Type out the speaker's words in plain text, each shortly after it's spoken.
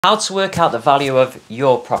How to work out the value of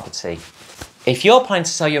your property. If you're planning to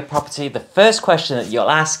sell your property, the first question that you'll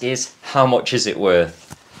ask is, how much is it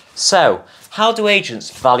worth? So, how do agents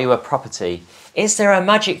value a property? Is there a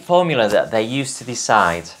magic formula that they use to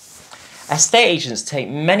decide? Estate agents take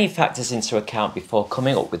many factors into account before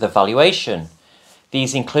coming up with a valuation.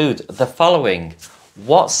 These include the following.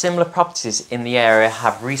 What similar properties in the area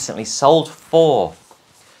have recently sold for?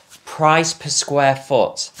 Price per square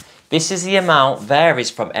foot. This is the amount, varies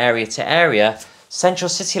from area to area. Central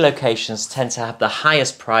city locations tend to have the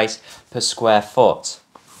highest price per square foot.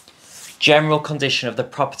 General condition of the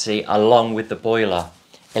property along with the boiler,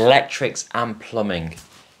 electrics and plumbing.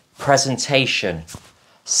 Presentation,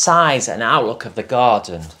 size and outlook of the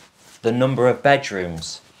garden, the number of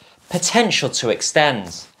bedrooms, potential to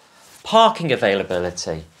extend, parking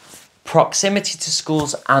availability, proximity to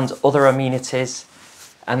schools and other amenities,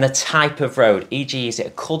 and the type of road, e.g. is it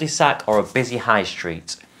a cul-de-sac or a busy high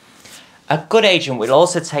street. A good agent will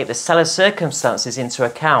also take the seller's circumstances into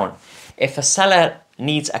account. If a seller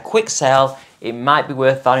needs a quick sale, it might be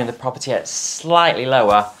worth valuing the property at slightly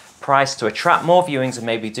lower price to attract more viewings and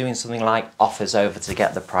maybe doing something like offers over to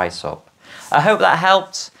get the price up. I hope that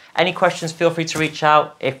helped. Any questions, feel free to reach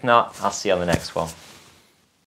out. If not, I'll see you on the next one.